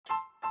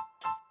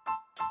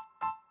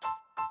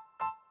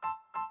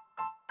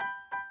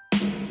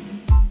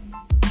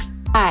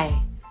Hi,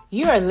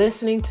 you are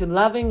listening to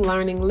Loving,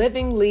 Learning,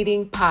 Living,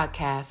 Leading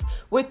podcast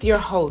with your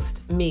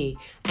host, me,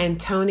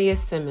 Antonia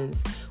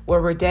Simmons,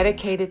 where we're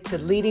dedicated to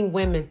leading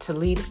women to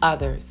lead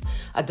others,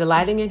 a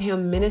Delighting in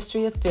Him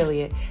ministry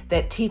affiliate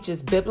that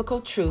teaches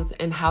biblical truth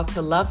and how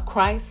to love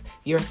Christ,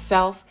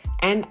 yourself,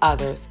 and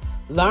others,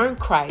 learn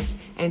Christ,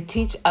 and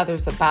teach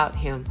others about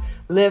Him,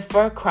 live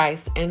for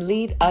Christ, and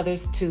lead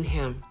others to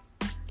Him.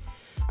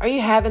 Are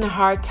you having a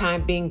hard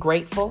time being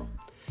grateful?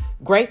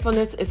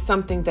 Gratefulness is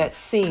something that's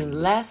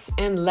seen less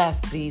and less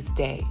these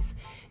days.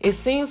 It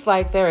seems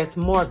like there is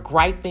more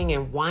griping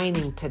and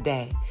whining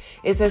today.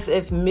 It's as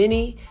if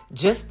many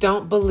just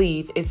don't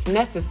believe it's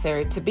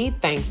necessary to be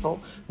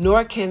thankful,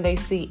 nor can they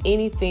see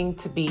anything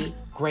to be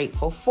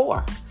grateful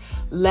for,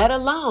 let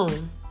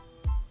alone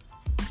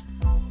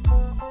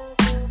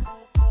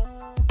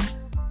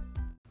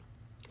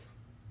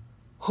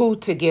who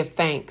to give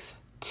thanks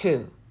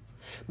to.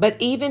 But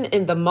even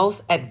in the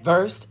most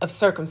adverse of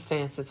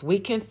circumstances, we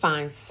can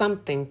find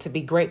something to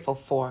be grateful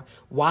for.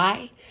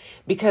 Why?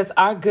 Because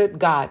our good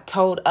God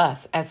told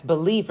us as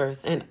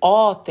believers in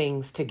all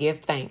things to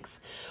give thanks.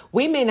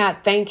 We may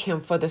not thank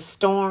Him for the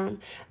storm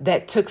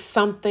that took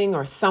something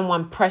or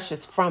someone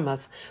precious from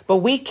us, but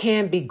we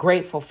can be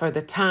grateful for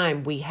the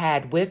time we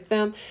had with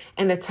them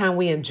and the time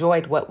we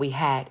enjoyed what we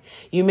had.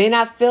 You may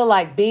not feel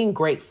like being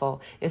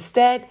grateful.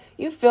 Instead,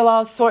 you feel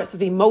all sorts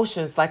of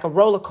emotions like a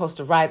roller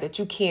coaster ride that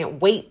you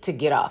can't wait to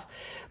get off.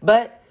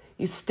 But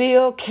you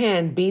still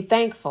can be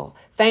thankful.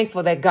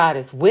 Thankful that God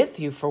is with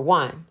you, for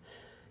one.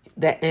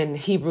 That in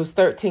Hebrews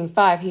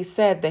 13:5, He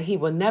said that He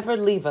will never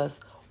leave us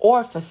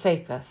or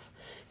forsake us.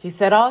 He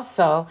said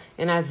also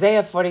in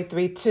Isaiah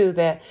 43:2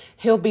 that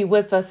He'll be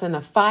with us in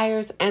the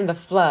fires and the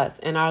floods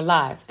in our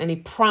lives. And He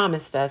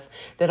promised us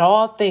that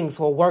all things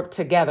will work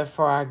together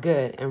for our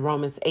good in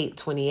Romans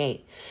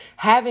 8:28.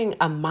 Having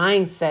a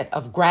mindset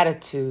of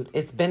gratitude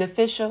is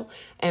beneficial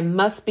and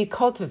must be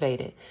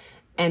cultivated.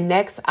 And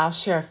next, I'll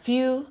share a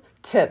few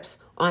tips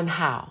on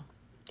how.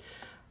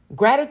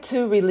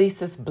 Gratitude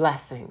releases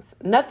blessings.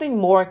 Nothing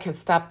more can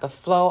stop the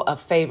flow of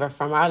favor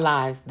from our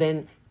lives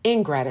than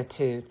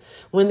ingratitude.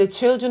 When the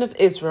children of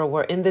Israel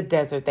were in the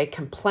desert, they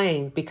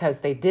complained because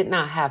they did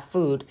not have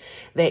food.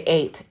 They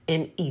ate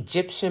in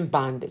Egyptian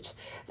bondage.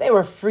 They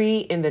were free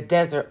in the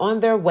desert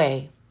on their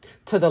way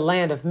to the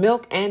land of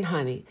milk and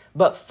honey,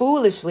 but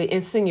foolishly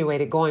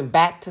insinuated going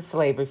back to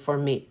slavery for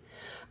meat.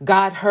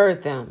 God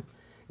heard them,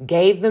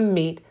 gave them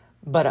meat,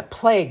 but a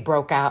plague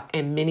broke out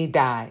and many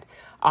died.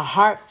 A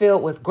heart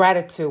filled with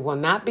gratitude will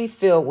not be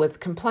filled with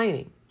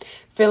complaining.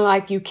 Feeling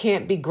like you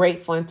can't be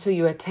grateful until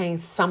you attain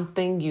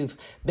something you've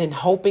been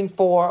hoping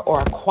for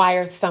or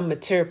acquire some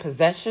material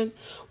possession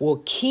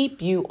will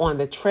keep you on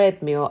the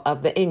treadmill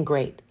of the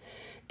ingrate.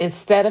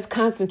 Instead of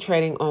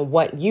concentrating on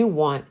what you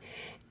want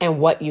and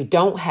what you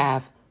don't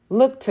have,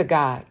 look to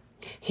God.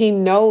 He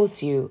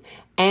knows you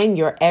and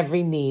your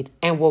every need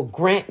and will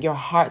grant your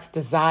heart's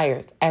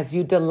desires as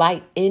you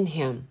delight in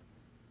Him.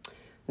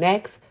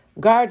 Next,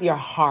 guard your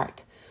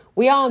heart.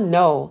 We all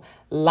know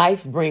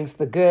life brings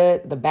the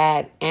good, the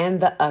bad,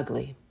 and the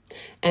ugly.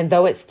 And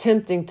though it's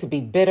tempting to be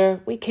bitter,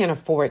 we can't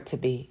afford to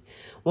be.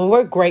 When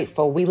we're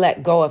grateful, we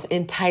let go of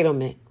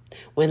entitlement.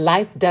 When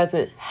life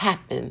doesn't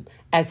happen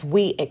as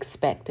we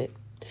expect it.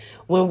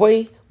 When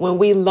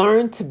we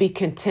learn to be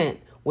content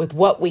with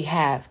what we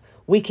have,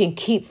 we can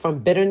keep from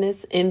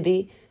bitterness,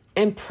 envy,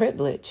 and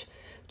privilege.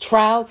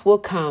 Trials will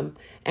come,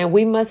 and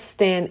we must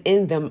stand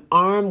in them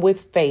armed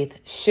with faith,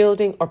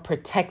 shielding or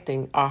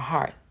protecting our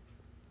hearts.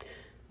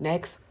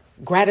 Next,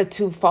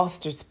 gratitude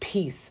fosters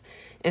peace.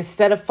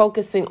 Instead of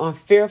focusing on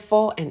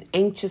fearful and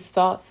anxious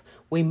thoughts,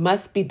 we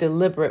must be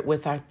deliberate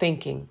with our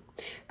thinking.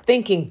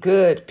 Thinking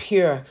good,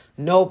 pure,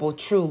 noble,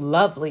 true,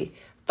 lovely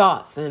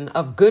thoughts and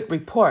of good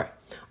report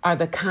are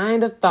the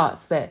kind of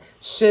thoughts that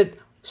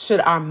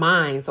our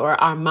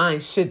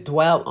minds should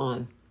dwell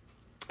on.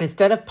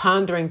 Instead of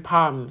pondering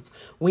problems,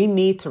 we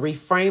need to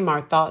reframe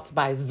our thoughts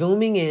by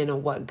zooming in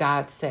on what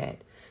God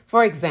said.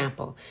 For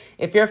example,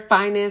 if your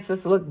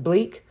finances look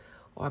bleak,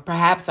 or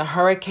perhaps a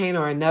hurricane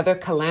or another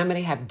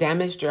calamity have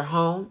damaged your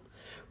home,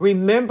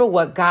 remember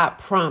what God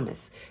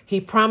promised.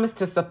 He promised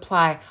to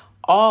supply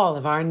all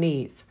of our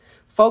needs.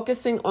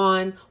 Focusing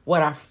on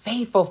what our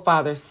faithful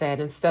Father said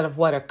instead of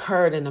what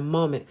occurred in the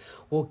moment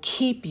will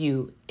keep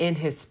you in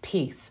His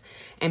peace.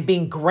 And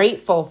being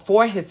grateful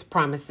for His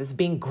promises,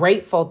 being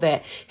grateful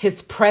that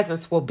His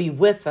presence will be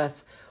with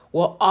us,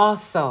 will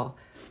also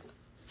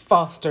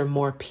foster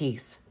more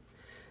peace.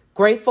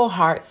 Grateful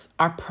hearts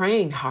are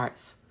praying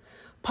hearts.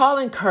 Paul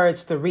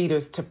encouraged the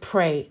readers to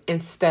pray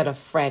instead of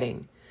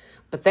fretting,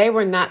 but they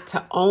were not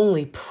to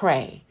only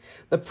pray.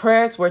 The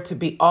prayers were to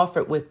be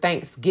offered with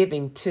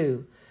thanksgiving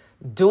too.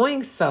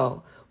 Doing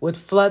so would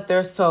flood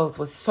their souls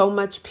with so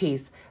much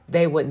peace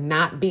they would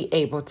not be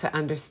able to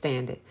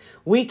understand it.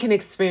 We can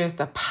experience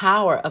the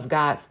power of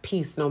God's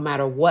peace no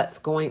matter what's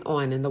going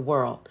on in the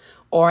world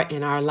or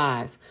in our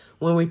lives.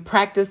 When we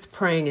practice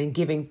praying and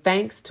giving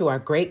thanks to our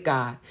great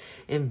God,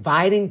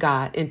 inviting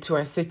God into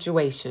our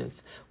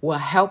situations will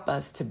help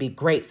us to be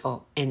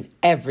grateful in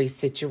every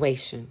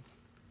situation.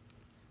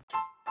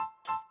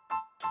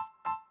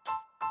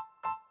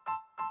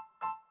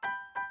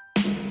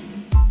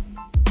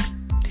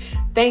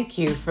 Thank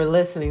you for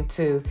listening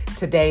to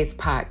today's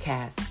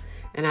podcast,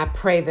 and I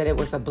pray that it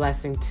was a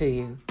blessing to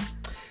you.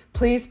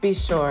 Please be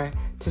sure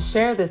to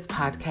share this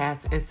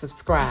podcast and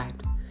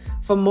subscribe.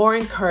 For more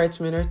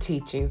encouragement or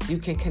teachings, you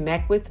can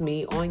connect with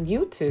me on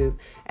YouTube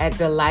at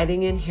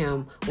Delighting in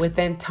Him with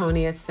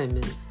Antonia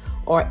Simmons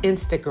or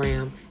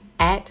Instagram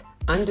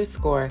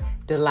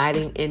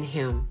 @_Delighting in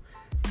Him.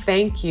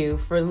 Thank you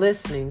for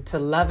listening to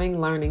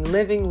Loving, Learning,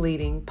 Living,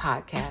 Leading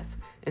podcast.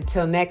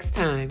 Until next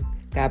time,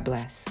 God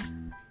bless.